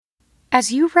As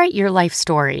you write your life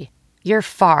story, you're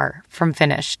far from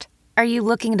finished. Are you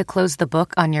looking to close the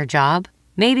book on your job?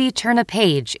 Maybe turn a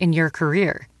page in your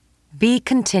career? Be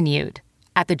continued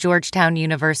at the Georgetown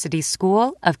University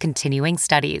School of Continuing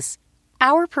Studies.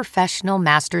 Our professional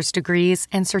master's degrees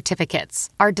and certificates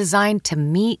are designed to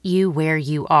meet you where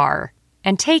you are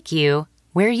and take you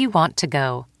where you want to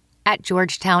go. At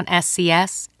Georgetown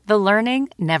SCS, the learning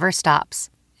never stops,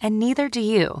 and neither do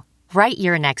you. Write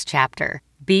your next chapter.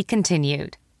 Be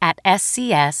continued at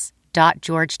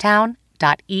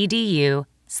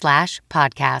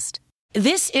scs.georgetown.edu/podcast.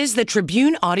 This is the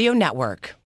Tribune Audio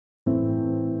Network.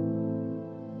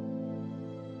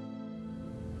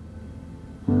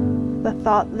 The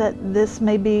thought that this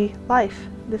may be life,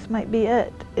 this might be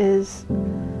it, is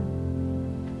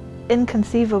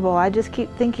inconceivable. I just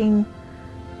keep thinking,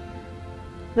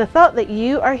 the thought that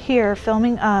you are here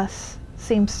filming us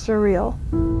seems surreal.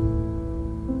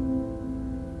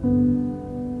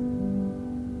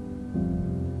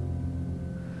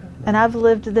 And I've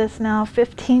lived this now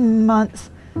 15 months,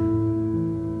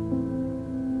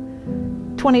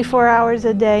 24 hours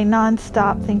a day,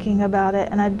 nonstop thinking about it,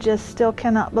 and I just still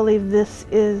cannot believe this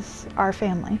is our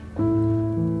family.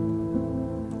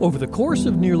 Over the course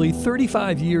of nearly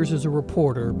 35 years as a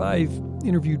reporter, I've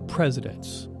interviewed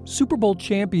presidents, Super Bowl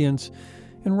champions,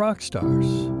 and rock stars.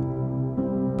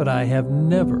 But I have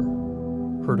never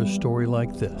heard a story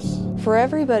like this. For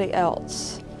everybody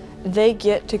else, they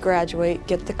get to graduate,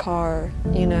 get the car,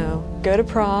 go to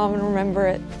prom and remember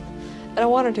it. And I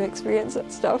wanted to experience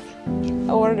that stuff.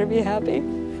 I wanted to be happy.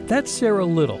 That's Sarah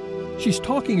Little. She's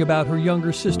talking about her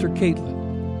younger sister, Caitlin.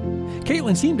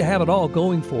 Caitlin seemed to have it all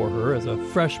going for her as a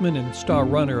freshman and star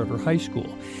runner at her high school.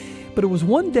 But it was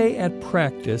one day at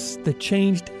practice that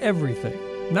changed everything,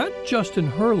 not just in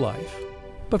her life,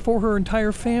 but for her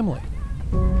entire family.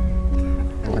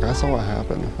 I saw what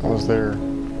happened. I was there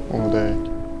on the day.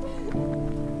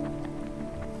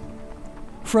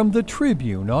 From the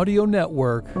Tribune Audio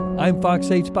Network, I'm Fox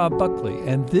 8's Bob Buckley,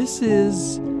 and this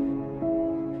is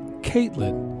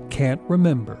Caitlin Can't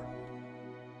Remember.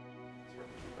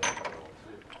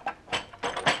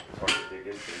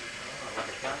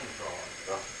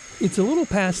 It's a little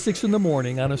past 6 in the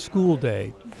morning on a school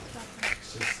day,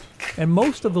 and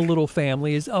most of the Little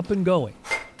family is up and going,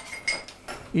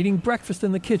 eating breakfast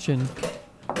in the kitchen,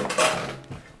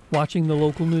 watching the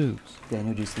local news.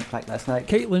 Daniel, did you sleep tight last night?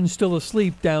 Caitlin's still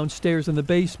asleep downstairs in the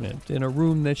basement in a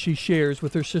room that she shares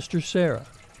with her sister Sarah.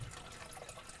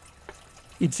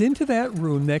 It's into that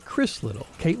room that Chris Little,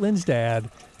 Caitlin's dad,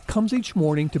 comes each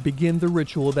morning to begin the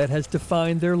ritual that has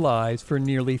defined their lives for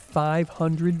nearly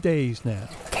 500 days now.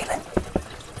 Caitlin.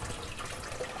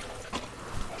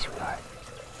 Hey, sweetheart.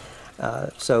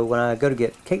 So when I go to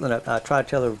get Caitlin up, I try to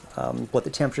tell her what the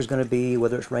temperature's going to be,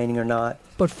 whether it's raining or not.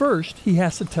 But first, he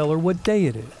has to tell her what day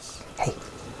it is. Hey,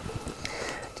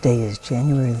 today is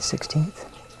January the 16th.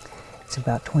 It's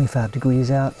about 25 degrees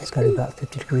out. It's got to be about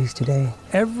 50 degrees today.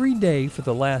 Every day for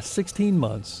the last 16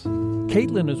 months,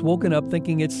 Caitlin has woken up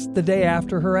thinking it's the day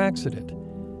after her accident.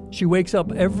 She wakes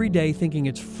up every day thinking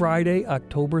it's Friday,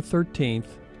 October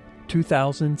 13th,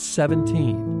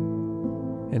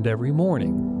 2017. And every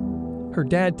morning, her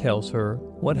dad tells her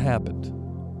what happened.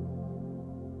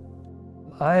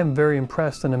 I am very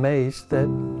impressed and amazed that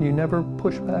you never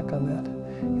push back on that.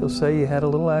 You'll say you had a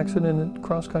little accident at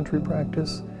cross-country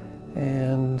practice,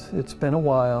 and it's been a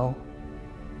while,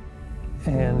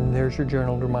 and there's your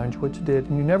journal to remind you what you did,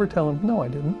 and you never tell him, no, I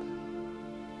didn't.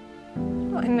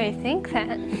 I may think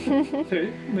that.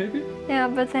 Okay, maybe. Yeah,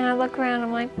 but then I look around and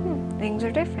I'm like, things are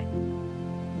different.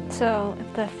 So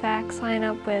if the facts line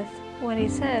up with what he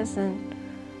says, then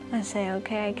I say,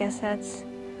 okay, I guess that's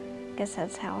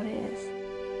how it is.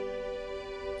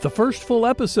 The first full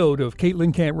episode of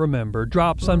Caitlin Can't Remember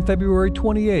drops on February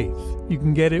 28th. You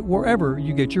can get it wherever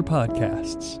you get your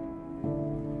podcasts.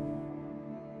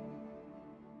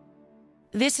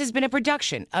 This has been a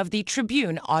production of the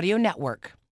Tribune Audio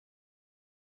Network.